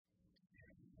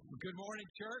Good morning,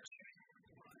 church.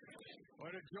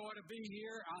 What a joy to be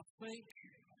here. I think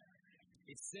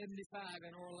it's 75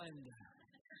 in Orlando.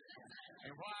 And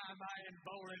why am I in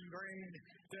Bowling Green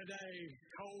today?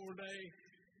 Cold day,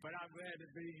 but I'm glad to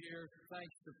be here.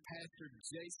 Thanks to Pastor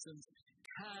Jason's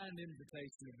kind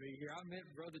invitation to be here. I met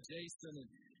Brother Jason and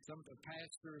some of the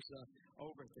pastors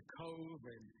over at the Cove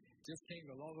and just came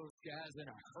to all those guys in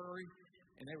a hurry.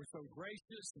 And they were so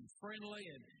gracious and friendly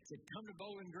and said, come to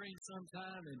Bowling Green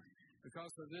sometime. And because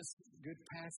of this good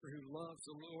pastor who loves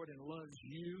the Lord and loves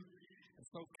you, and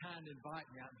so kind to invite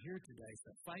me, I'm here today. So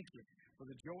thank you for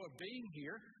the joy of being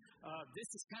here. This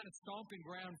is kind of stomping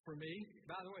ground for me.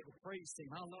 By the way, the praise team,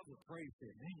 I love the praise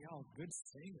team. Man, y'all good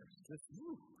singers. Just,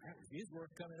 it's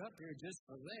worth coming up here just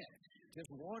for that. Just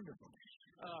wonderful.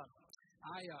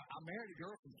 I married a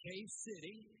girl from Cave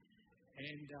City.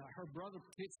 And her brother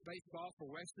pitched baseball for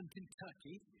Western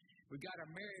Kentucky. We got our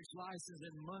marriage license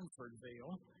in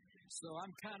Munfordville. So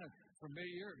I'm kind of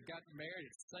familiar. Got married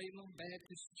at Salem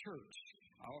Baptist Church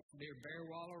off near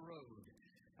Bearwaller Road,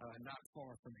 not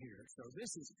far from here. So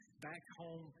this is back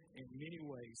home in many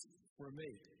ways for me.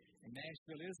 And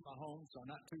Nashville is my home, so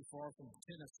I'm not too far from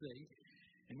Tennessee.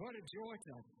 And what a joy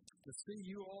to see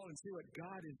you all and see what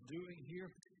God is doing here.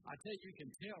 I tell you, you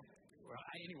can tell. Well,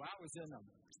 anyway, I was in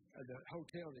the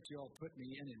hotel that you all put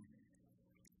me in, and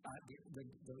the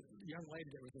young lady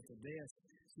that was at the desk,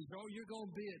 she said, you're going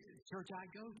to be at the church I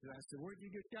go to. I said, where do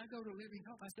you go? I go to Living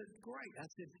Hope. I said, great. I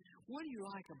said, what do you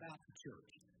like about the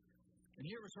church? And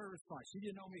here was her response. She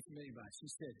didn't know me from anybody. She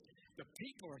said, the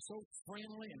people are so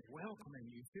friendly and welcoming.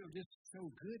 You feel just so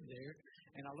good there.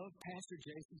 And I love Pastor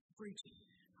Jason's preaching.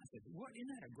 I said, isn't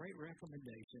that a great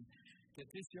recommendation that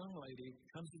this young lady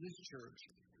comes to this church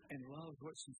and loves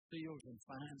what she feels and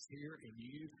finds here in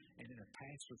you and in a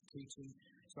pastor's teaching.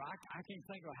 So I can't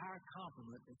think of a higher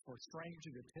compliment for a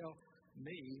stranger to tell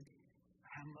me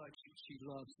how much she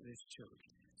loves this church.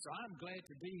 So I'm glad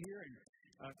to be here, and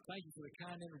thank you for the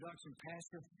kind introduction,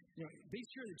 Pastor. You know, be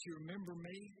sure that you remember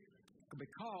me,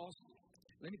 because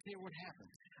let me tell you what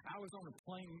happened. I was on a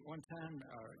plane one time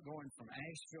going from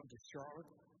Asheville to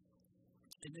Charlotte,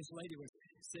 and this lady was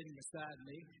sitting beside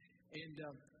me. And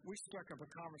we struck up a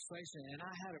conversation, and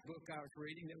I had a book I was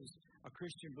reading that was a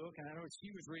Christian book, and I know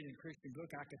she was reading a Christian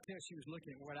book. I could tell she was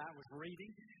looking at what I was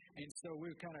reading, and so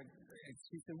we were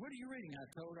she said, what are you reading? I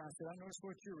told her, I said, I noticed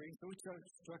what you're reading, so we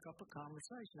struck up a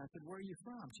conversation. I said, where are you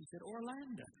from? She said,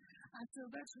 Orlando. I said,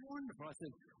 that's wonderful. I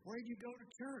said, where did you go to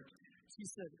church? She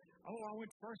said, I went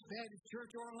to First Baptist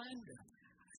Church, Orlando.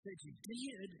 I said, you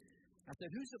did? I said,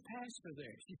 who's the pastor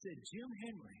there? She said, Jim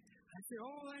Henry. I said,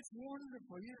 that's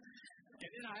wonderful. Yeah.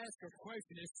 And then I asked her a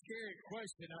question, a scary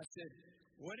question. I said,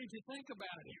 what did you think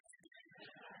about him?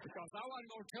 Because I wasn't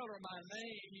going to tell her my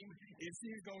name if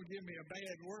she was going to give me a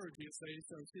bad word, you see.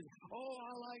 So she said,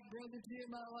 I like Brother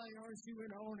Jim. I like her. She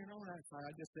went on and on. I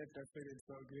just sat there feeling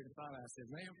so good. And finally I said,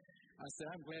 ma'am,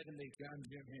 I'm glad to meet you. I'm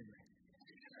Jim Henry.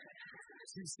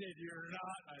 She said, you're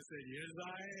not. I said, yes,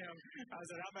 I am. I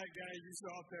said, I'm that guy you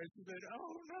saw up there. She said,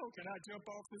 no, can I jump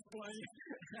off this plane?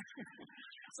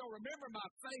 So remember my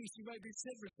face. You may be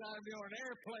sitting beside me on an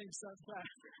airplane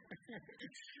sometime.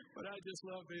 But I just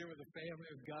love being with the family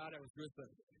of God. I was with the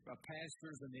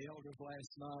pastors and the elders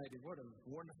last night, and what a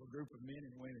wonderful group of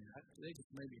men and women. They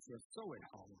just made me feel so at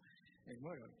home. And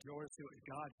what a joy to see what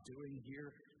God's doing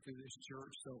here through this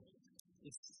church. So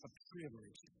it's a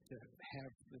privilege to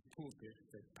have the pulpit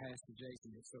that Pastor Jason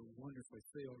has so wonderfully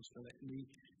filled, so let me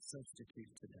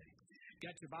substitute today.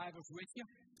 Got your Bibles with you?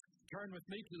 Turn with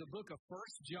me to the book of 1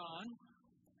 John.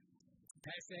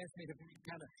 Pastor asked me to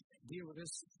kind of deal with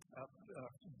this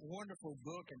wonderful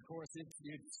book, and of course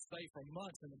you'd stay for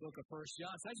months in the book of 1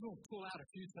 John. So I just want to pull out a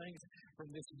few things from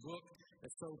this book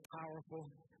that's so powerful.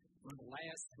 One of the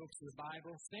last books of the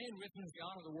Bible. Stand with me as we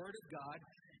honor the Word of God.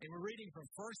 And we're reading from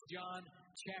 1 John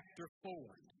chapter 4,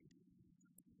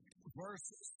 verse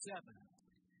 7.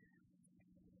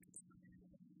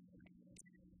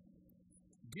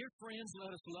 Dear friends,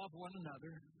 let us love one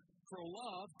another, for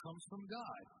love comes from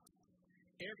God.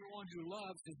 Everyone who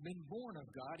loves has been born of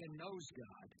God and knows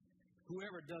God.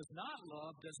 Whoever does not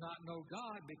love does not know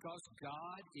God, because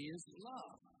God is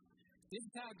love. This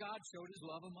is how God showed His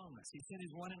love among us. He sent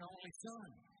His one and only Son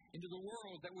into the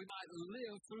world that we might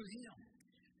live through Him.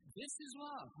 This is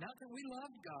love. Not that we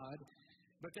loved God,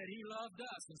 but that He loved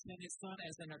us and sent His Son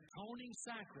as an atoning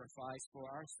sacrifice for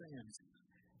our sins.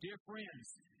 Dear friends,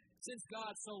 since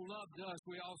God so loved us,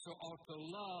 we also ought to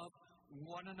love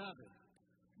one another.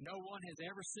 No one has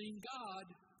ever seen God,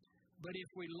 but if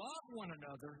we love one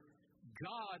another,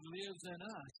 God lives in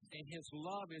us, and His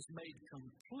love is made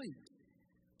complete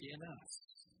in us.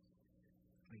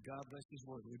 May God bless His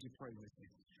word. Would you pray with me?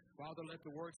 Father, let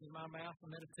the words of my mouth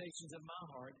and meditations of my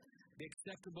heart be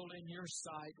acceptable in your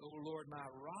sight, O Lord, my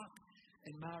rock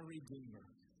and my redeemer.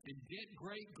 And get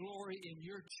great glory in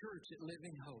your church at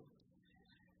Living Hope.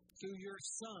 Through your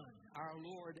Son, our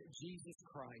Lord Jesus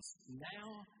Christ,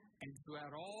 now and throughout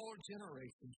all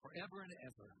generations, forever and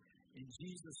ever. In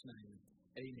Jesus' name,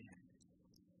 amen.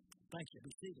 Thank you.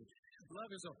 Be seated.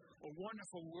 Love is a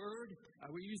wonderful word.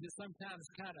 We use it sometimes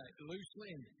kind of loosely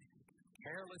and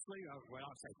carelessly. Well,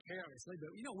 I'll say carelessly,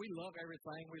 but we love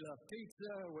everything. We love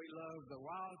pizza. We love the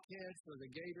Wildcats or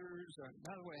the Gators.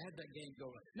 By the way, how'd that game go?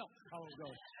 No, I won't go.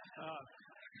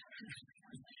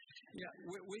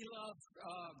 We love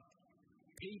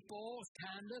people,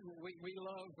 kind of. We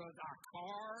love our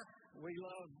car. We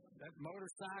love that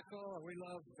motorcycle. We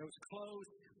love those clothes.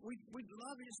 We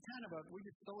love it. It's kind of we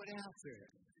just throw it out there.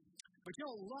 But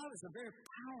love is a very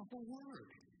powerful word.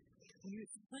 When you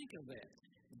think of that,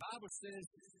 the Bible says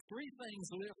 3 things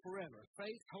live forever: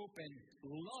 faith, hope, and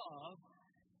love.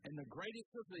 And the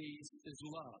greatest of these is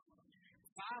love.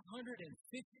 550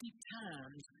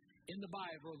 times in the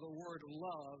Bible, the word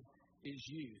love is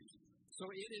used. So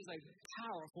it is a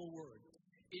powerful word.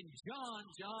 In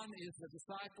John is the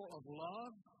disciple of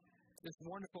love. This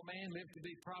wonderful man lived to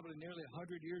be probably nearly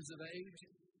 100 years of age.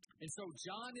 And so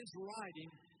John is writing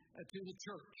to the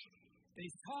church. And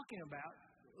he's talking about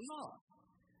love.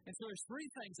 And so there's 3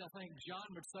 things I think John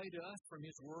would say to us from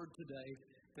his word today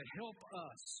that help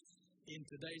us in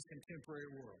today's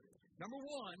contemporary world. Number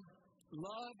 1,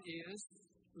 love is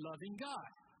loving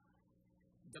God.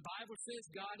 The Bible says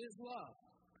God is love.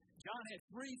 John had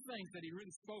 3 things that he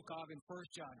really spoke of in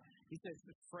 1 John. He says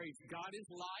the phrase, God is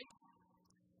light,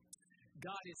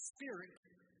 God is spirit,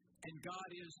 and God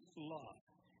is love.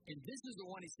 And this is the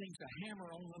one he seems to hammer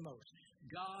on the most.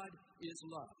 God is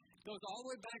love. It goes all the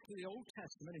way back to the Old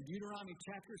Testament in Deuteronomy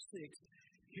chapter 6.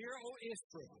 Hear, O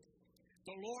Israel,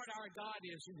 the Lord our God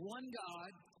is one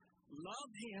God.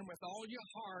 Love Him with all your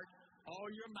heart, all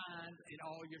your mind, and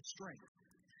all your strength.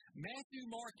 Matthew,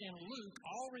 Mark, and Luke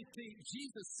all repeat.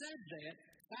 Jesus said that.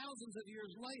 Thousands of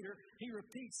years later, He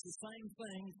repeats the same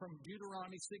thing from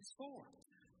Deuteronomy 6:4.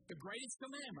 The greatest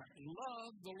commandment,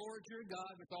 love the Lord your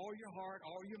God with all your heart,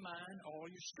 all your mind, all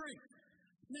your strength.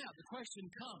 Now, the question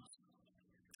comes,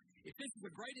 if this is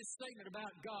the greatest statement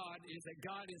about God, is that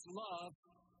God is love,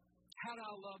 how do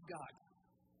I love God?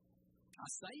 I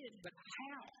say it, but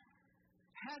how?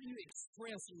 How do you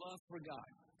express love for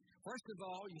God? First of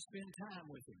all, you spend time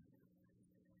with Him.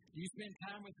 You spend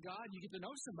time with God, you get to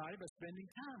know somebody by spending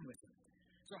time with Him.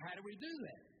 So how do we do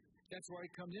that? That's where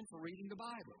He comes in for reading the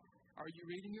Bible. Are you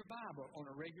reading your Bible on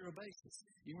a regular basis?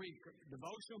 You read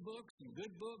devotional books and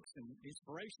good books and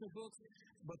inspirational books,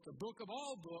 but the book of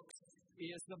all books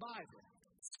is the Bible.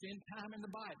 Spend time in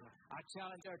the Bible. I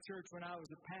challenged our church when I was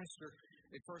a pastor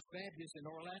at First Baptist in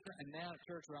Orlando, and now at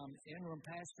church where I'm interim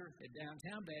pastor at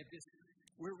Downtown Baptist.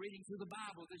 We're reading through the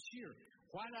Bible this year.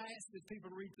 Why do I ask these people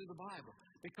to read through the Bible?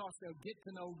 Because they'll get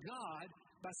to know God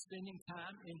by spending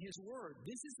time in His Word.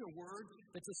 This is a word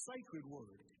that's a sacred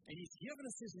word. And He's given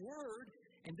us His Word,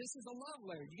 and this is a love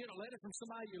letter. You get a letter from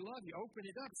somebody you love, you open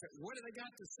it up, say, what do they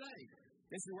got to say?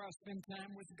 This is where I spend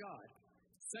time with God.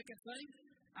 Second thing,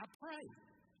 I pray.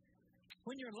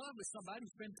 When you're in love with somebody,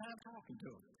 you spend time talking to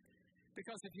them.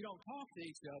 Because if you don't talk to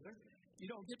each other, you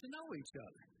don't get to know each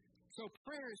other. So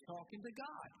prayer is talking to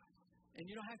God. And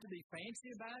you don't have to be fancy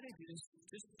about it. You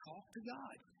just talk to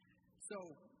God. So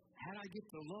how do I get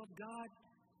to love God?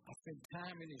 I spend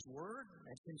time in His Word.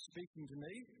 That's Him speaking to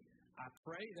me. I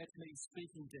pray. That's me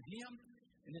speaking to Him.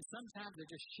 And then sometimes I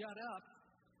just shut up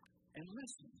and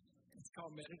listen. It's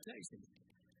called meditation.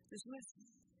 Just listen.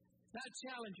 Now I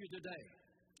challenge you today.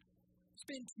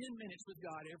 Spend 10 minutes with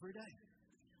God every day.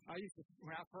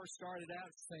 When I first started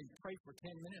out saying pray for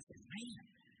 10 minutes, I said, man,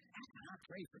 how can I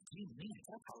pray for 10 minutes?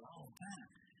 That's a long time.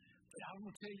 But I'm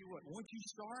going to tell you what, once you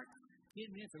start,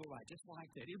 10 minutes will go by just like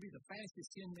that. It'll be the fastest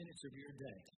 10 minutes of your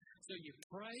day. So you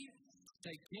pray,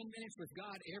 take 10 minutes with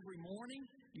God every morning.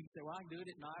 You can say, well, I can do it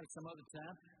at night or some other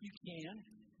time. You can.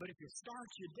 But if you start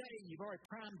your day, you've already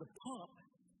primed the pump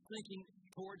thinking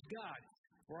towards God.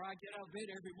 Before I get out of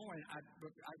bed every morning,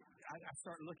 I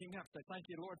start looking up. Say, thank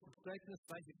you, Lord, for protecting us.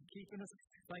 Thank you for keeping us.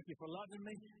 Thank you for loving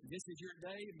me. This is your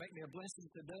day. Make me a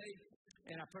blessing today.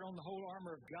 And I put on the whole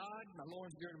armor of God. My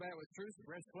loins girded about with truth,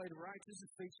 the breastplate of righteousness,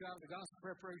 feet shod with the gospel,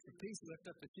 preparation of peace, lift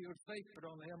up the shield of faith, put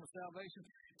on the helmet of salvation,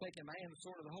 take in my hand the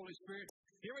sword of the Holy Spirit.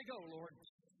 Here we go, Lord.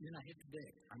 Then I hit the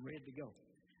deck. I'm ready to go.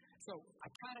 So I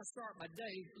try to start my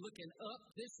day looking up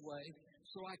this way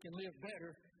so I can live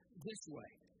better this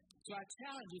way. So I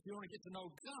challenge you, if you want to get to know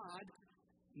God,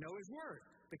 know His Word.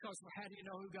 Because how do you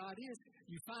know who God is?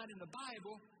 You find in the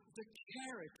Bible the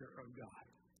character of God.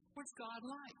 What's God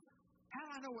like? How do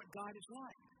I know what God is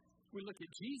like? We look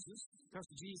at Jesus because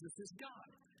Jesus is God.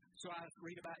 So I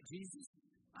read about Jesus.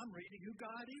 I'm reading who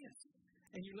God is.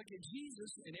 And you look at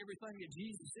Jesus, and everything that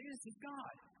Jesus is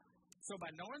God. So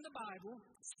by knowing the Bible,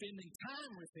 spending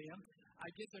time with Him, I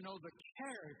get to know the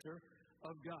character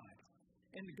of God.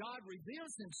 And God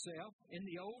reveals Himself in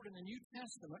the Old and the New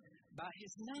Testament by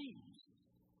His names.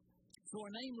 So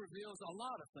a name reveals a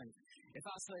lot of things. If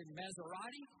I say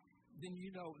Maserati, then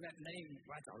you know that name,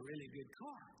 that's a really good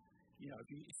car. You know, if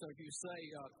you say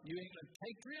New England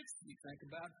Patriots, you think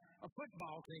about a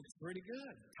football team that's pretty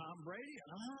good. Tom Brady,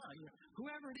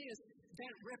 whoever it is,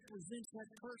 that represents that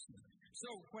person. So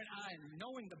when I'm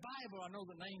knowing the Bible, I know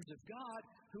the names of God,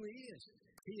 who He is.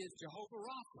 He is Jehovah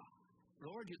Rapha.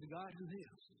 Lord, you're the God who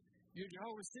heals. You're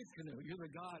Jehovah Tsidkenu. You're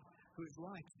the God who is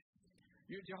righteous.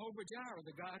 You're Jehovah Jireh,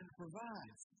 the God who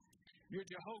provides. You're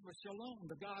Jehovah Shalom,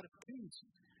 the God of peace.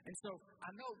 And so I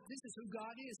know this is who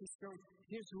God is. And so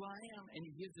here's who I am. And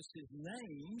He gives us His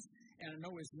names. And I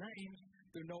know His names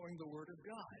through knowing the Word of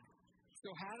God. So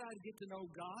how do I get to know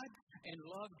God and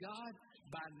love God?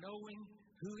 By knowing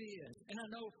who He is. And I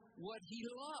know what He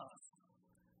loves.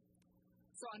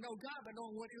 So I know God by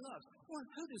knowing what He loves. Well,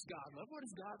 who does God love? What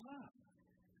does God love?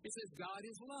 It says God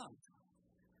is love.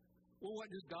 Well, what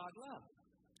does God love?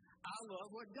 I love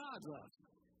what God loves.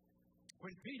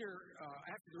 When Peter,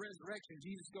 after the resurrection,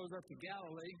 Jesus goes up to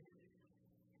Galilee,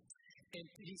 and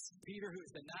Peter, who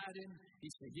has denied Him,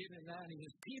 he's forgiven Him now, and he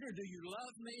says, Peter, do you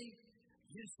love me?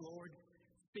 Yes, Lord.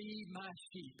 Feed my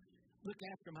sheep. Look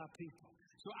after my people.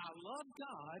 So I love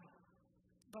God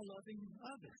by loving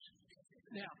others.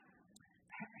 Now,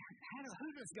 who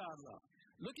does God love?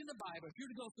 Look in the Bible. If you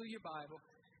were to go through your Bible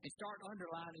and start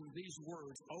underlining these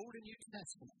words, Old and New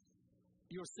Testament,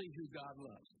 you'll see who God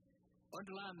loves.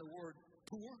 Underline the word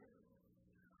poor.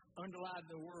 Underline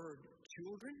the word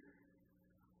children.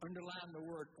 Underline the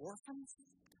word orphans.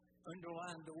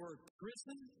 Underline the word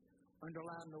prison.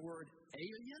 Underline the word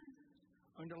alien.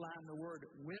 Underline the word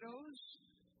widows.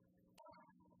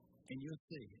 And you'll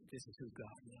see this is who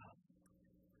God loves.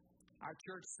 Our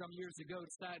church some years ago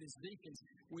decided as deacons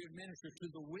we would minister to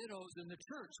the widows in the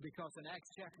church because in Acts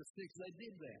chapter 6 they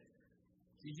did that.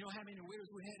 Do you know how many widows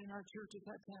we had in our church at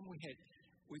that time?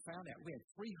 We found out we had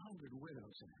 300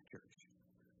 widows in our church.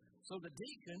 So the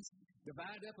deacons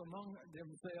divided up among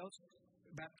themselves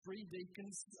about three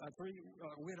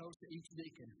widows to each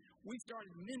deacon. We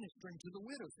started ministering to the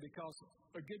widows because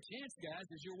a good chance, guys,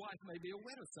 is your wife may be a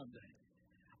widow someday.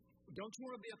 Don't you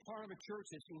want to be a part of a church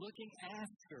that's looking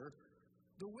after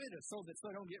the widows so that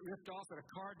they don't get ripped off at a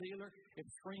car dealer? If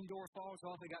the screen door falls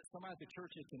off, they got somebody at the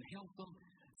church that can help them,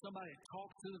 somebody that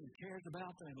talks to them and cares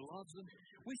about them and loves them.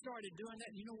 We started doing that,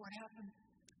 and you know what happened?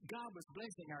 God was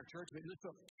blessing our church, but it looked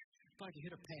like it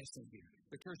hit a passing gear.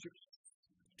 The church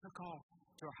took off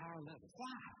to a higher level.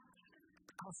 Why?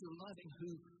 Because we're loving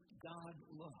who God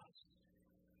loves.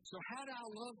 So how do I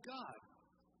love God?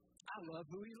 I love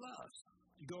who He loves.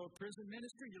 You go to prison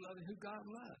ministry, you're loving who God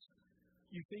loves.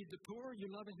 You feed the poor,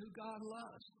 you're loving who God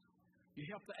loves. You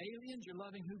help the aliens, you're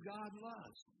loving who God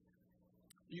loves.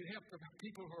 You help the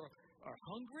people who are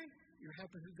hungry, you're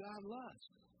helping who God loves.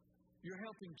 You're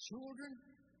helping children,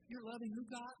 you're loving who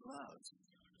God loves.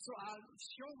 So I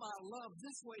show my love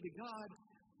this way to God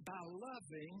by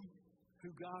loving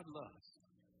who God loves.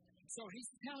 So He's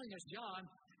telling us, John,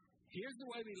 here's the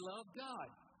way we love God.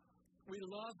 We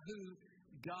love who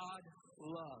God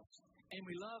loves. And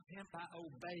we love Him by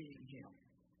obeying Him.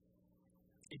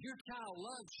 If your child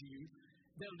loves you,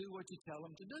 they'll do what you tell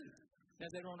them to do. Now,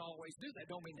 they don't always do that.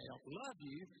 Don't mean they don't love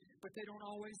you, but they don't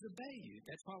always obey you.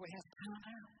 That's why we have time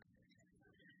out.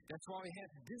 That's why we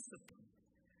have discipline,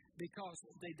 because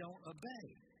they don't obey.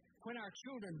 When our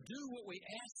children do what we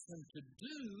ask them to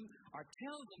do or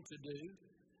tell them to do,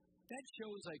 that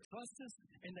shows they trust us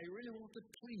and they really want to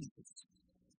please us.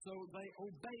 So they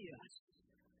obey us.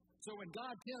 So when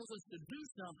God tells us to do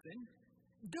something,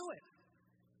 do it.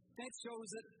 That shows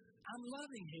that I'm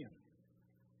loving Him.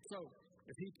 So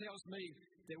if He tells me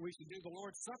that we should do the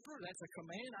Lord's Supper, that's a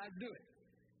command, I do it.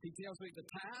 If He tells me to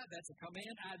tithe, that's a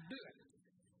command, I do it.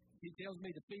 If He tells me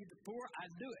to feed the poor, I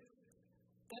do it.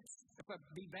 If I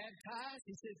be baptized,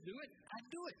 He says do it, I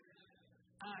do it.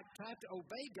 I try to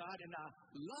obey God and I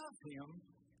love Him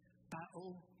by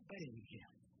obeying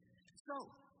Him. So,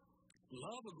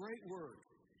 love a great word,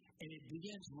 and it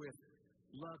begins with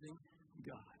loving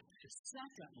God.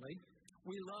 Secondly,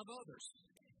 we love others.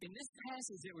 In this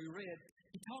passage that we read,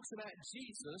 he talks about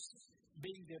Jesus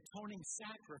being the atoning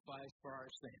sacrifice for our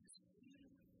sins.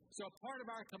 So a part of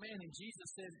our command, and Jesus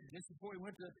said this before he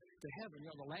went to heaven,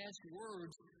 the last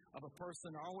words of a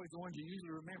person are always the ones you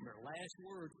usually remember. Last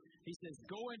words, he says,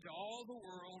 go into all the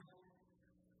world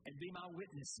and be my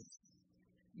witnesses.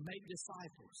 Make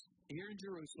disciples here in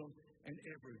Jerusalem and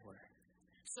everywhere.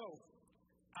 So,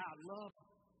 I love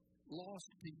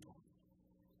lost people.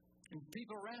 And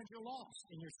people around you are lost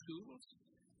in your schools,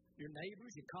 your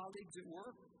neighbors, your colleagues at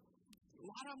work. A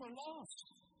lot of them are lost.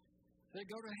 They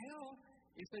go to hell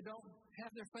if they don't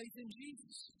have their faith in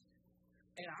Jesus.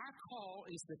 And our call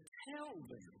is to tell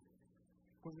them,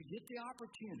 when we get the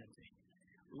opportunity,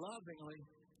 lovingly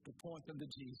to point them to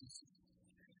Jesus.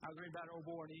 I was reading about an old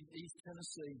boy in East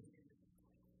Tennessee.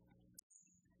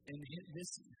 And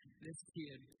this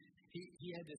kid, he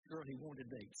had this girl he wanted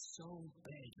to date so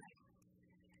badly.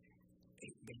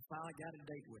 He finally got a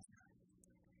date with her.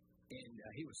 And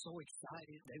he was so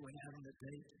excited. They went out on a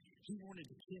date. He wanted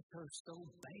to kiss her so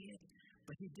bad,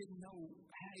 but he didn't know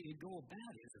how he'd go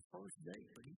about it as a first date.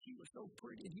 But she was so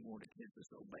pretty, and he wanted to kiss her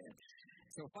so bad.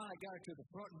 So finally got her to the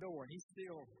front door, and he's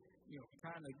still,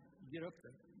 trying to get up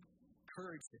the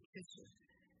courage to kiss her.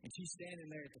 And she's standing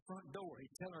there at the front door.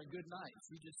 He's telling her good night.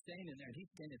 She's just standing there, and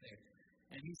he's standing there.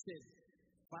 And he said,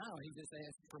 finally, he just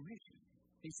asked permission.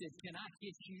 He said, can I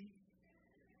kiss you?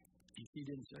 And she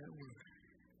didn't say a word.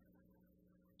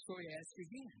 So he asked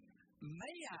again,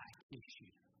 may I kiss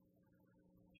you?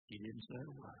 She didn't say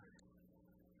a word.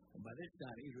 And by this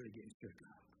time, he's really getting shook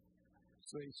up.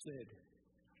 So he said,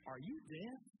 are you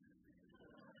deaf?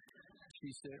 She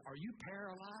said, are you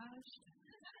paralyzed?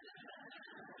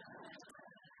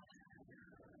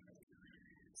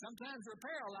 Sometimes we're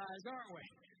paralyzed, aren't we?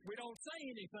 We don't say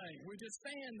anything. We just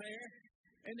stand there,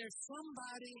 and there's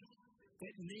somebody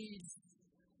that needs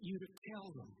you to tell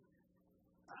them.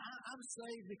 I'm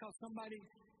saved because somebody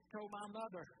told my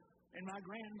mother and my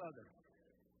grandmother,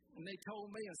 and they told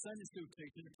me, a Sunday school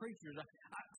teacher, the preachers,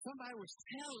 somebody was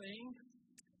telling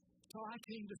till I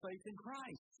came to faith in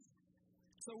Christ.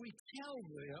 So we tell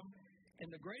them, and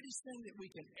the greatest thing that we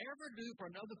can ever do for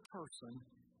another person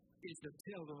is to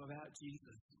tell them about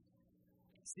Jesus.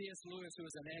 C.S. Lewis, who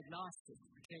was an agnostic,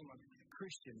 became a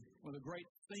Christian, one of the great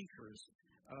thinkers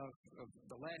of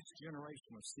the last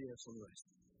generation of C.S. Lewis.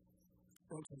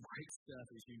 Wrote some great stuff,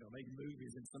 as you know, made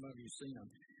movies, and some of you have seen them.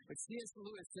 But C.S.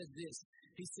 Lewis said this.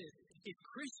 He said, if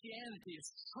Christianity is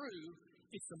true,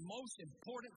 it's the most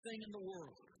important thing in the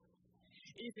world.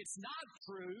 If it's not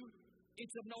true,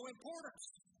 it's of no importance.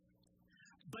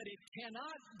 But it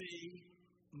cannot be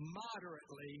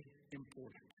moderately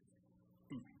important.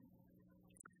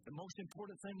 The most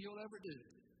important thing you'll ever do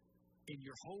in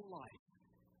your whole life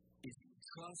is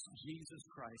trust Jesus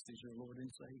Christ as your Lord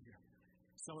and Savior.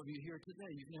 Some of you here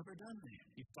today, you've never done that.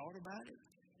 You've thought about it.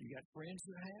 You've got friends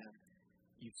who have.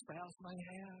 Your spouse may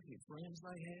have. Your friends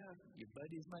may have. Your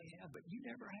buddies may have. But you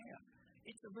never have.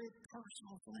 It's a very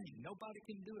personal thing. Nobody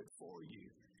can do it for you.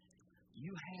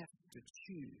 You have to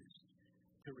choose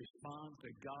to respond to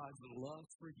God's love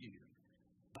for you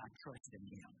by trusting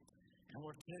Him. And I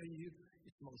want to tell you,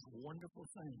 it's the most wonderful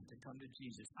thing to come to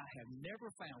Jesus. I have never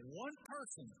found one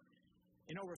person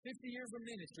in over 50 years of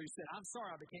ministry who said, I'm sorry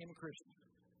I became a Christian.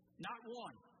 Not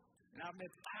one. And I've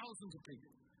met thousands of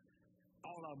people.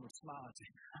 All of them would smile and say,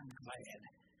 I'm glad.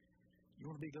 You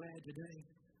want to be glad today?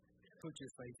 Put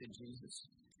your faith in Jesus.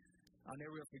 I'll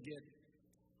never forget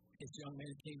this young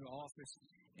man came to office,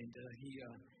 and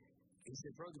he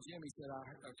said, Brother Jim, he said, I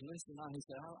was listening on. He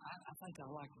said, I think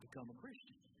I'd like to become a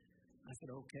Christian. I said,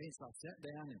 okay. So I sat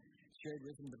down and shared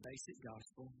with him the basic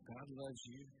gospel. God loves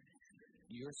you.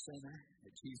 You're a sinner,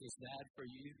 that Jesus died for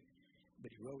you, but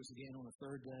He rose again on the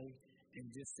third day, and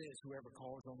just says, whoever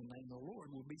calls on the name of the Lord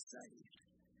will be saved.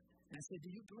 And I said, do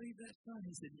you believe that, son?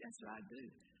 He said, yes, sir, I do.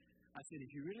 I said,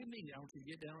 if you really mean it, I want you to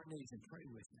get down on your knees and pray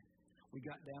with me. We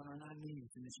got down on our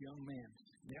knees, and this young man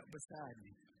knelt beside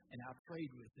me, and I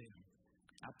prayed with him.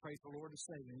 I prayed for the Lord to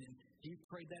save him, and he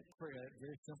prayed that prayer, that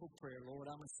very simple prayer,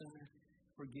 Lord, I'm a sinner.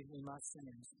 Forgive me my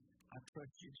sins. I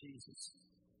trust you, Jesus.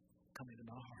 Come into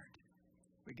my heart.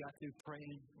 We got through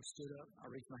praying. We stood up.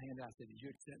 I reached my hand out. I said, did you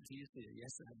accept Jesus? He said,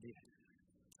 yes, I did.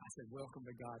 I said, welcome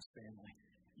to God's family.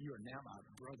 You are now my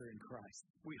brother in Christ.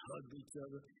 We hugged each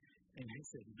other. And he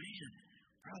said, man,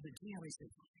 Brother Jim, he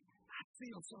said, I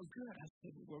feel so good. I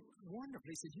said, well, wonderful.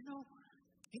 He said,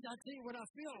 I'll tell you what I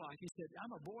feel like. He said,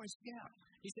 I'm a Boy Scout.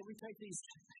 He said, we take these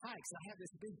hikes. I have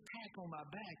this big pack on my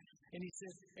back. And he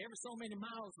said, every so many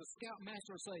miles, the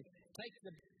scoutmaster will say, take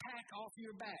the pack off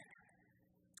your back.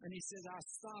 And he says, I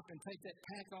stop and take that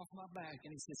pack off my back.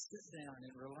 And he says, sit down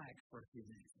and relax for a few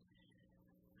minutes.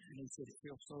 And he said, it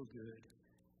feels so good.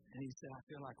 And he said, I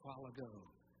feel like a while ago,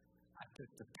 I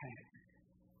took the pack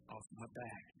off my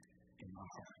back and my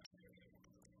heart.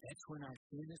 That's when our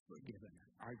sin is forgiven.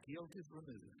 Our guilt is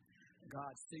removed.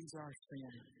 God sees our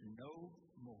sin no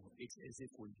more. It's as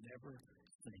if we've never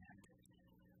sinned.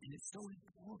 And it's so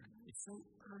important. It's so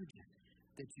urgent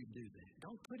that you do that.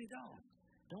 Don't put it off.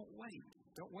 Don't wait.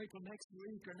 Don't wait till next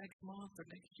week or next month or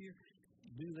next year.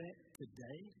 Do that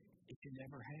today if you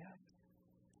never have.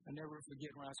 I never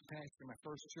forget when I was pastoring my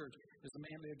first church. There's a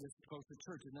man lived just close to the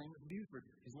church. His name was Buford.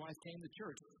 His wife came to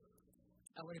church.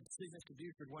 I went to see Mr.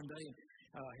 Buford one day, and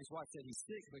his wife said he's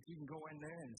sick, but you can go in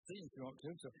there and see him if you want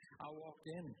to. So I walked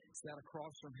in and sat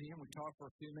across from him. We talked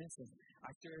for a few minutes, and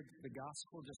I shared the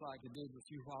gospel just like I did with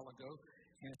you a while ago.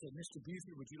 And I said, Mr.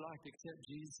 Buford, would you like to accept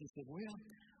Jesus? He said, well,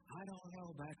 I don't know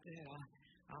about that.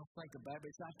 I'll think about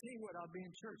it. He said, I'll tell you what, I'll be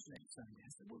in church next Sunday.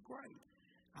 I said, well, great.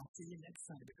 I'll see you next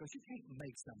Sunday, because you can't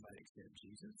make somebody accept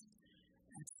Jesus.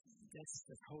 That's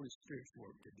the Holy Spirit's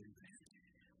work to do that.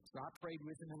 So I prayed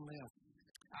with him and left.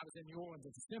 I was in New Orleans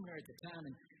at the seminary at the time,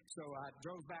 and so I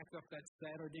drove back up that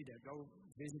Saturday to go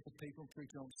visit the people and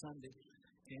preach on Sunday.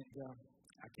 And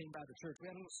I came by the church.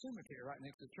 We had a little cemetery right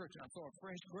next to the church, and I saw a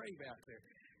fresh grave out there.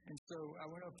 And so I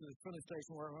went up to the filling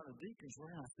station where one of the deacons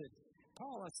were, and I said,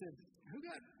 Paul, I said, who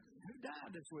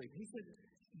died this week? He said,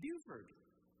 Buford.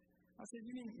 I said,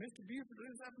 you mean Mr. Buford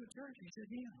lives up in the church? He said,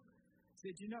 yeah. I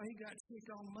said, you know, he got sick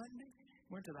on Monday,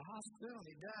 went to the hospital, and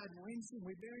he died Wednesday, and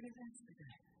we buried him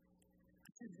yesterday.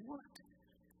 I said, what?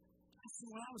 I said,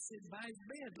 well, I was sitting by his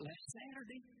bed last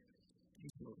Saturday. He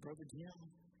said, well, Brother Jim,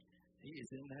 he is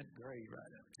in that grave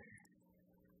right up there.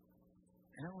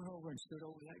 And I went over and stood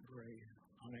over that grave.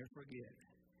 I'll never forget.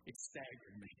 It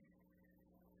staggered me.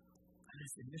 And I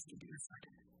said, Mr. Buford,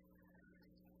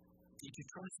 did you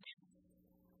trust him?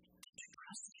 Did you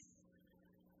trust him?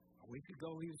 A week ago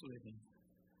he was living,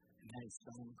 and now he's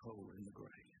stone cold in the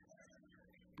grave.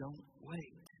 Don't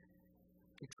wait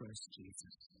to trust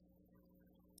Jesus.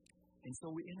 And so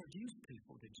we introduce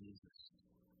people to Jesus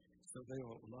so they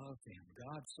will love him.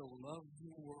 God so loved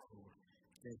the world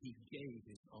that he gave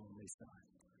his only son.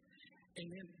 And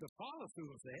then the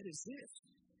follow-through of that is this.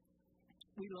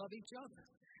 We love each other.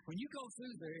 When you go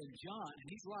through there in John, and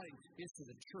he's writing this to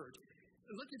the church,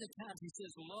 look at the times he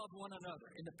says, love one another.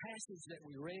 In the passage that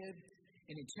we read,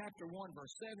 and in chapter 1,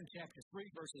 verse 7, chapter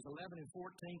 3, verses 11 and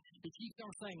 14, he keeps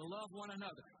on saying, love one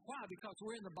another. Why? Because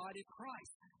we're in the body of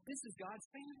Christ. This is God's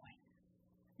family.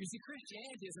 You see,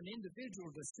 Christianity is an individual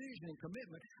decision and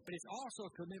commitment, but it's also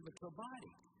a commitment to a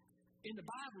body. In the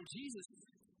Bible, Jesus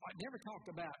never talked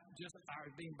about just our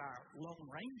being by our lone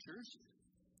rangers.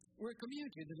 We're a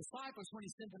community. The disciples, when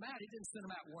he sent them out, he didn't send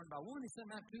them out one by one. He sent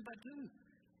them out two by two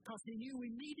because he knew we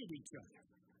needed each other.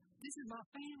 This is my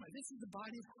family. This is the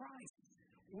body of Christ.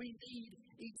 We need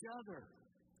each other.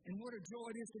 And what a joy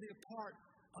it is to be a part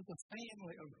of the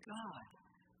family of God.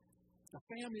 The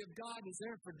family of God is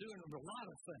there for doing a lot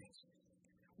of things.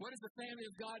 What does the family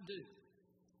of God do?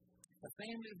 The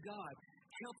family of God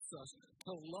helps us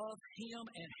to love him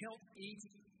and help each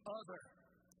other.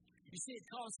 You see, it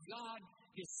cost God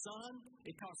his son,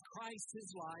 it cost Christ his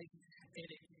life, and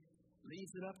it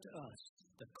leaves it up to us,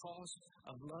 the cost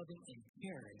of loving and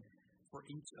caring for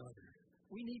each other.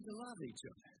 We need to love each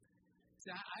other.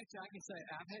 See, I can say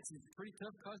I've had some pretty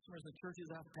tough customers in the churches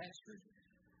I've pastored,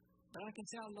 but I can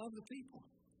say I love the people.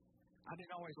 I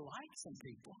didn't always like some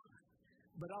people,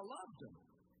 but I loved them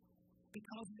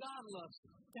because God loves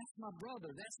them. That's my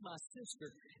brother. That's my sister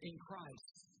in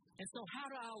Christ. And so how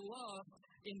do I love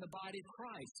in the body of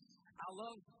Christ? I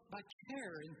love by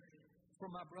caring for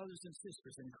my brothers and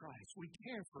sisters in Christ. We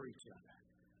care for each other.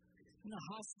 In the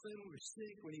hospital, we're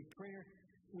sick, we need prayer.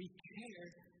 We care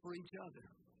for each other.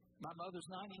 My mother's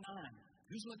 99.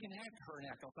 Who's looking after her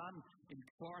now? Because I'm in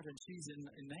Florida and she's in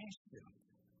Nashville.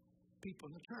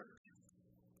 People in the church.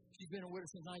 She's been with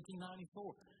us since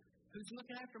 1994. Who's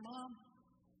looking after Mom?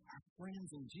 Our friends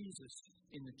in Jesus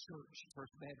in the church,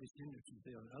 First Baptist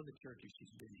Hendersonville, and other churches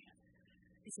she's been in.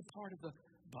 It's a part of the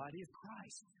body of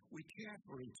Christ. We care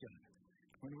for each other.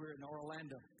 When we were in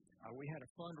Orlando, we had a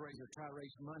fundraiser, try to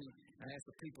raise money, and asked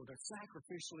the people to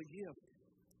sacrificially give.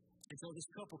 And so this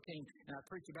couple came, and I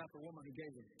preached about the woman who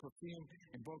gave the perfume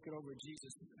and broke it over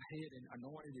Jesus' head and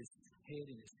anointed his head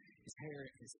and his hair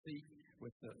and his feet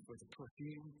with the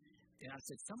perfume. And I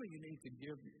said, some of you need to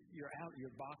give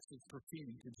your box of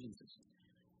perfume to Jesus.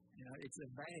 You know, it's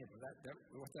invaluable.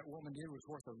 What that woman did was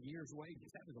worth a year's wages.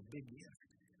 That was a big gift.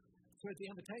 So at the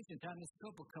invitation time, this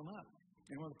couple come up,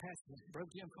 and one of the pastors said, Brother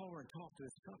Jim, come over and talk to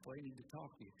this couple. They need to talk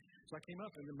to you. So I came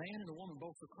up, and the man and the woman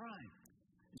both were crying.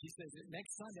 And she says,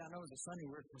 next Sunday, I know it's a Sunday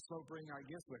we're supposed to bring our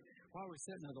gifts, but while we're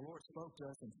sitting there, the Lord spoke to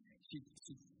us, and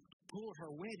she pulled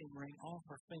her wedding ring off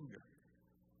her finger.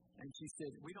 And she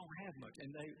said, we don't have much. And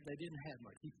they didn't have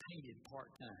much. He painted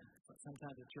part-time. But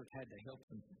sometimes the church had to help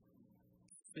them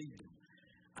feed them.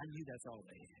 I knew that's all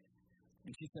they had.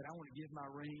 And she said, I want to give my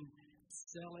ring,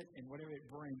 sell it, and whatever it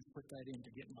brings, put that in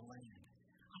to get my land.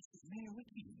 I said, man, we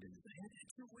can't do that.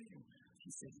 That's your wedding.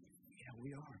 She said, yeah, we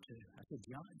are too. I said,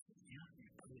 John? Yeah,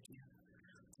 Brother Jim.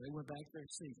 So they went back to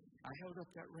their seat. I held up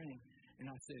that ring, and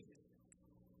I said,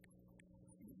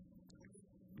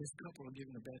 this couple are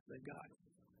giving the best they got.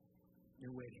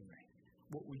 Their wedding ring.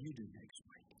 What will you do next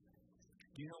week?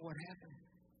 Do you know what happened?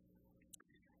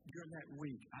 During that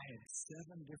week, I had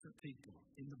 7 different people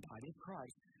in the body of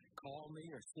Christ call me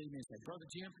or see me and say, Brother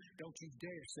Jim, don't you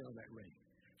dare sell that ring.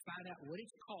 Find out what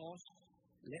it's cost.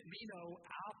 Let me know.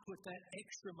 I'll put that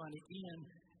extra money in,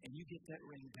 and you get that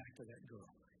ring back to that girl.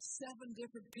 7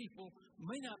 different people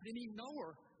didn't even know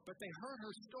her, but they heard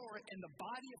her story, and the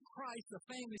body of Christ, the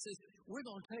family says, we're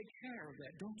going to take care of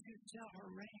that. Don't you sell her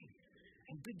ring.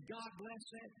 And did God bless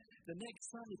that? The next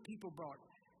Sunday, people brought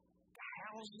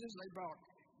houses. They brought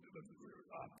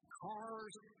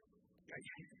cars,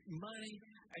 money.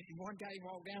 And one guy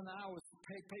walked down the aisle with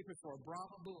papers for a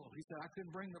Brahma bull. He said, I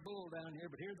couldn't bring the bull down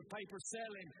here, but here's the paper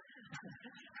selling.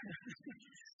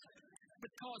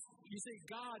 Because, you see,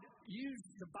 God used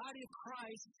the body of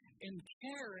Christ in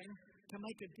caring to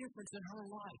make a difference in her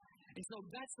life. And so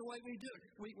that's the way we do it.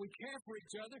 We care for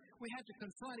each other. We have to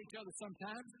confront each other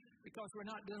sometimes because we're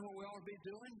not doing what we ought to be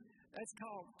doing. That's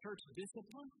called church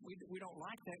discipline. We don't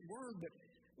like that word, but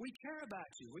we care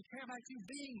about you. We care about you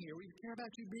being here. We care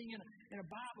about you being in a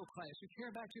Bible class. We care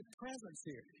about your presence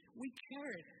here. We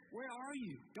care. Where are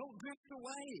you? Don't drift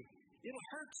away. It'll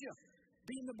hurt you.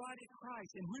 Be in the body of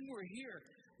Christ. And when we're here,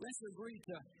 let's agree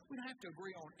we don't have to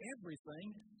agree on everything,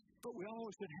 but we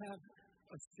always should have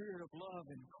a spirit of love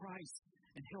in Christ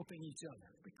and helping each other.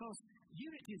 Because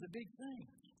unity is a big thing.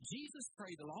 Jesus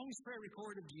prayed, the longest prayer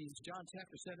recorded of Jesus, John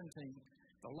chapter 17,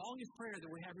 the longest prayer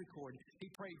that we have recorded, he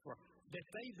prayed for that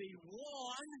they be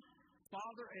one,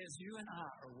 Father, as you and I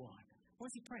are one.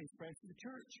 What's he praying? He's praying for the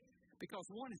church. Because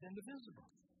one is indivisible.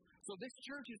 So this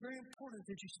church is very important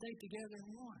that you stay together in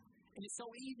one. And it's so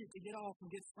easy to get off and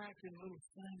get fractured in little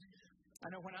things. I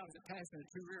know when I was at Pastor at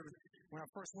Two Rivers, when I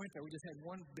first went there, we just had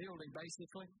one building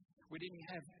basically. We didn't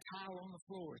have tile on the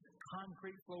floors,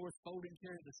 concrete floors, folding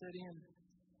chairs to sit in.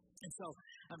 And so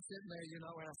I'm sitting there, and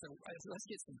I said, let's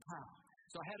get some tile.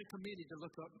 So I had a committee to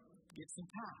look up, get some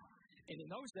tile. And in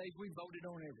those days, we voted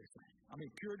on everything. I mean,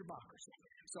 pure democracy.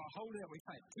 So I hold up, we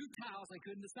found 2 tiles they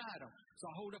couldn't decide on. So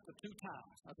I hold up the 2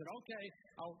 tiles. I said, okay,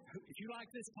 if you like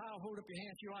this tile, hold up your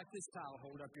hand. If you like this tile,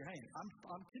 hold up your hand.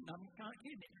 I'm kidding. I'm kind of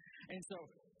kidding. And so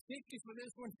 50 for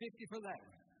this one, 50 for that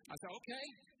one. I said, okay,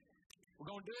 we're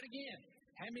going to do it again.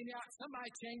 How many of you, somebody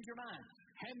change your mind.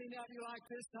 How many of you like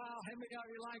this tile? How many of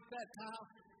you like that tile?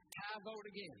 Tie vote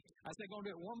again. I said, going to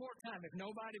do it one more time. If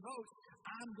nobody votes,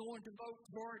 I'm going to vote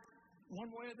for it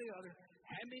one way or the other.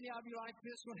 How many of you like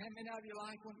this one? How many of you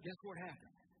like one? Guess what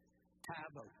happened?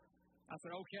 Tie vote. I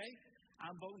said, okay,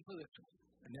 I'm voting for this one.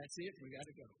 And that's it. We got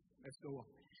to go. Let's go on.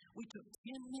 We took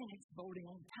 10 minutes voting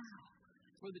on tile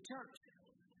for the church.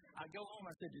 I go home,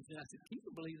 I said, can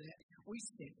you believe that? We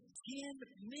spent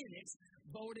 10 minutes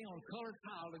voting on colored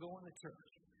tile to go in the church.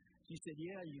 She said,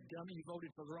 yeah, you dummy, you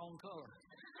voted for the wrong color.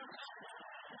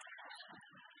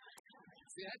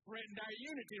 See, that's written our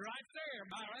unity right there,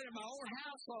 right in my own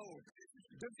household.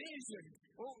 Division.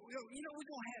 Well, we're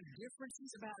going to have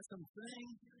differences about some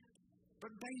things,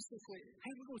 but basically,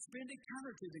 hey, we're going to spend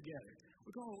eternity together.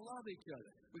 We're going to love each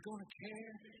other. We're going to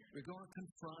care. We're going to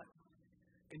confront.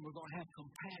 And we're going to have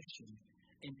compassion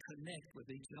and connect with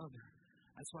each other.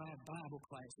 That's why our Bible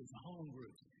classes, home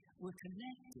groups, we're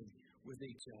connected with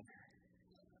each other.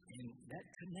 And that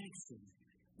connection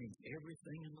means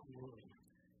everything in the world,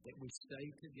 that we stay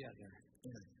together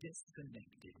in a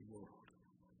disconnected world.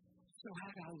 So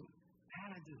how do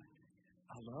I do it?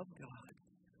 I love God,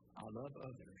 I love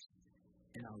others,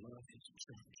 and I love His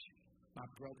church, my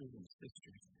brothers and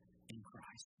sisters in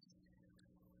Christ.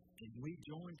 And we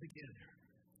join together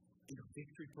in a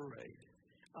victory parade.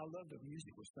 I love the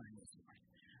music we're singing this morning.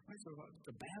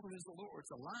 The battle is the Lord's,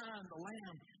 the Lion, the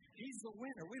Lamb. He's the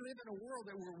winner. We live in a world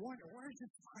that we're wondering, where's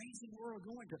this crazy world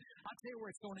going to? I'll tell you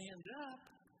where it's going to end up.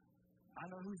 I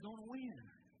know who's going to win.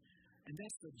 And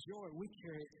that's the joy we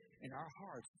carry in our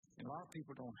hearts. And a lot of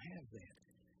people don't have that.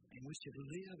 And we should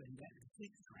live in that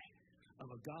victory of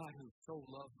a God who so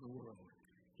loved the world.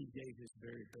 He gave His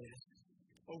very best.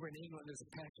 Over in England, there's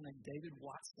a pastor named David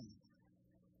Watson.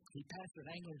 He pastored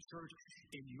an Anglican church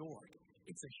in York.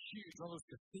 It's a huge, one of those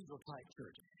cathedral-type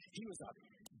church. He was a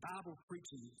Bible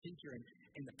preaching teacher,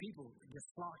 and the people just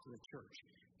flocked to the church.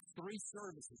 3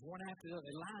 services, one after the other.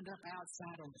 They lined up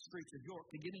outside on the streets of York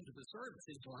to get into the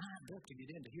services, lined up to get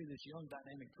in to hear this young,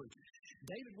 dynamic preacher.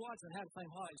 David Watson had the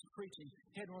same while he was preaching,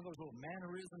 had one of those little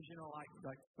mannerisms,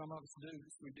 like some of us do.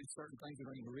 We do certain things we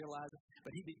don't even realize it.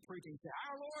 But he'd be preaching, say,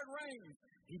 "Our Lord reigns."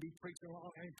 He'd be preaching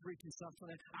along and preaching something,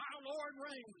 and "Our Lord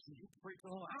reigns." And he'd preach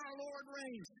along, "Our Lord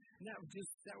reigns." And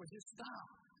that was his style.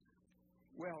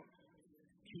 Well,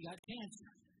 he got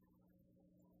cancer.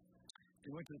 They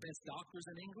went to the best doctors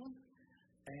in England,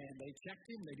 and they checked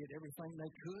him. They did everything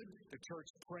they could. The church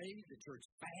prayed. The church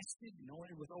fasted,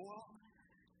 anointed with oil.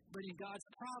 But in God's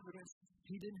providence,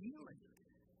 he didn't heal him.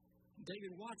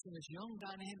 David Watson, this young,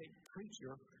 dynamic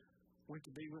preacher, went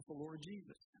to be with the Lord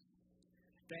Jesus.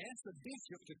 They asked the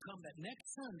bishop to come that next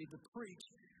Sunday to preach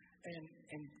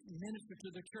and minister to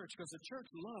the church, because the church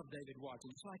loved David Watson.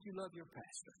 It's like you love your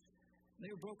pastor. They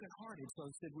were brokenhearted, so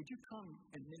they said, "Would you come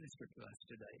and minister to us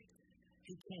today?"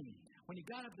 He came. When he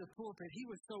got up to the pulpit, he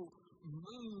was so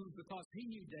moved because he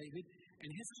knew David, and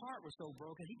his heart was so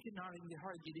broken, he could not even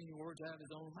hardly get any words out of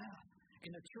his own mouth.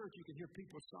 In the church, you could hear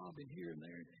people sobbing here and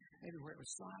there. Everywhere it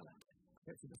was silent,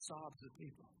 except for the sobs of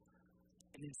people.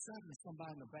 And then suddenly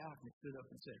somebody in the balcony stood up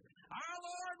and said, "Our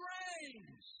Lord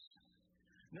reigns."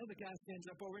 Another guy stands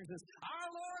up over and says, "Our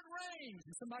Lord reigns."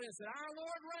 And somebody else said, "Our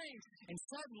Lord reigns." And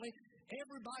suddenly,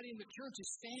 everybody in the church is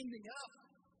standing up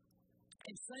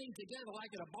and saying together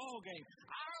like at a ball game,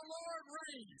 "Our Lord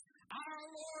reigns, our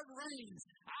Lord reigns,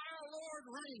 our Lord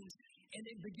reigns." And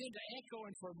it began to echo,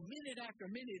 and for minute after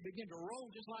minute, it began to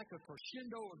roll just like a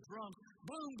crescendo of drums.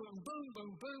 Boom, boom, boom,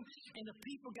 boom, boom. And the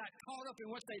people got caught up in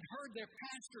what they'd heard their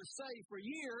pastor say for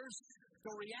years,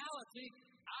 the reality,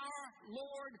 our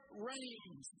Lord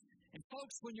reigns. And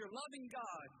folks, when you're loving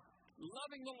God,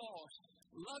 loving the lost,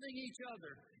 loving each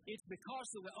other, it's because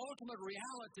of the ultimate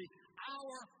reality,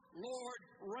 our Lord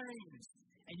reigns.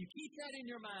 And you keep that in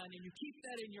your mind and you keep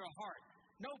that in your heart.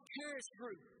 No parish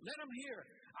group, let them hear,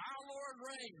 our Lord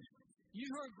reigns. You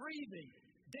who are grieving,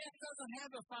 death doesn't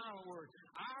have the final word.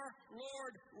 Our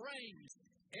Lord reigns.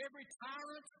 Every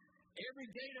tyrant, every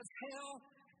gate of hell,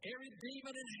 every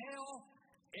demon in hell,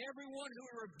 everyone who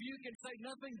will rebuke and say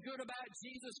nothing good about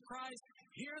Jesus Christ,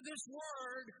 hear this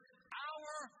word,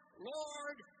 our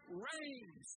Lord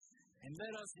reigns. And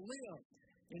let us live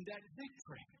in that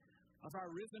victory of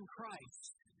our risen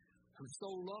Christ, who so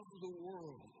loved the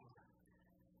world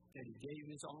that he gave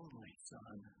his only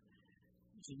Son,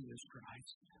 Jesus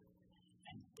Christ.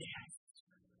 And death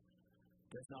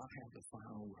does not have the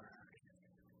final word.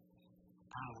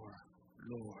 Our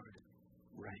Lord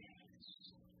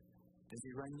reigns. Does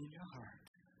he reign in your heart,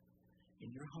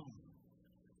 in your home,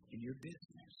 in your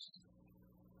business?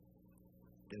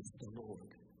 Does the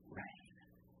Lord reign?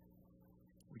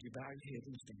 Would you bow your head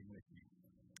and stand with me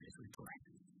as we pray?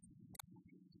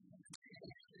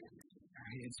 Our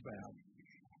heads bowed,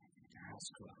 our eyes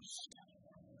closed.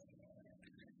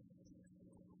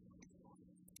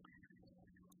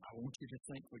 I want you to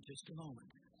think for just a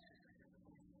moment.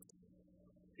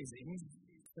 Is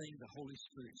anything the Holy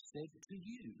Spirit said to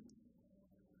you?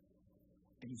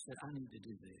 And you said, I need to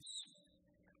do this.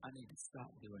 I need to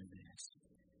stop doing this.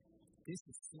 This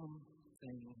is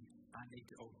something I need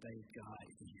to obey God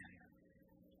in.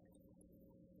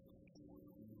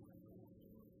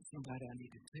 Somebody I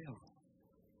need to tell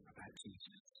about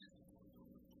Jesus.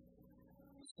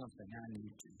 Something I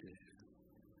need to do.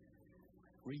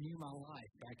 Renew my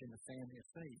life back in the family of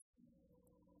faith.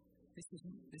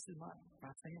 This is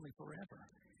my family forever.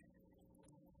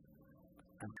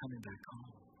 I'm coming back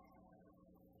home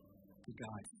to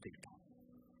God's people.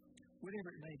 Whatever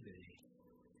it may be.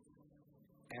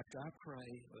 After I pray,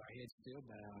 with our heads still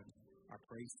bowed, our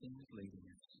praise team is leading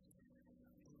us.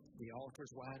 The altar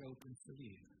is wide open for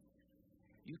you.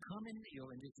 You come and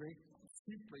kneel and just very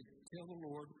simply tell the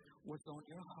Lord what's on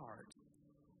your heart.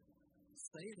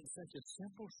 Say it in such a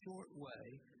simple, short way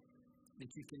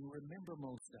that you can remember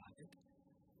most of it.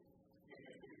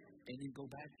 And then go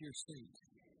back to your seat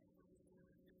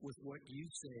with what you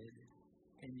said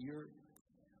and your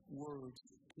words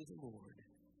to the Lord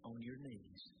on your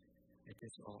knees at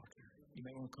this altar. You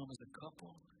may want to come as a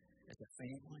couple, as a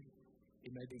family.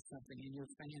 It may be something in your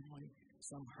family,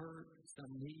 some hurt,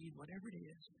 some need, whatever it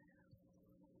is.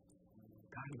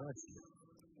 God loves you.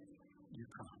 You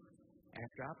come.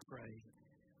 After I pray,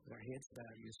 with our heads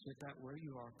bowed, you sit out where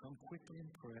you are, come quickly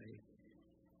and pray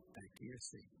back to your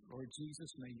seat. Lord Jesus,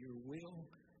 may your will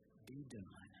be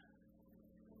done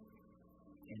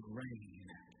and reign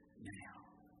now.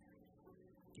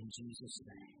 In Jesus'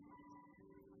 name,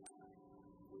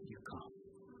 you come.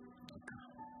 You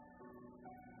come.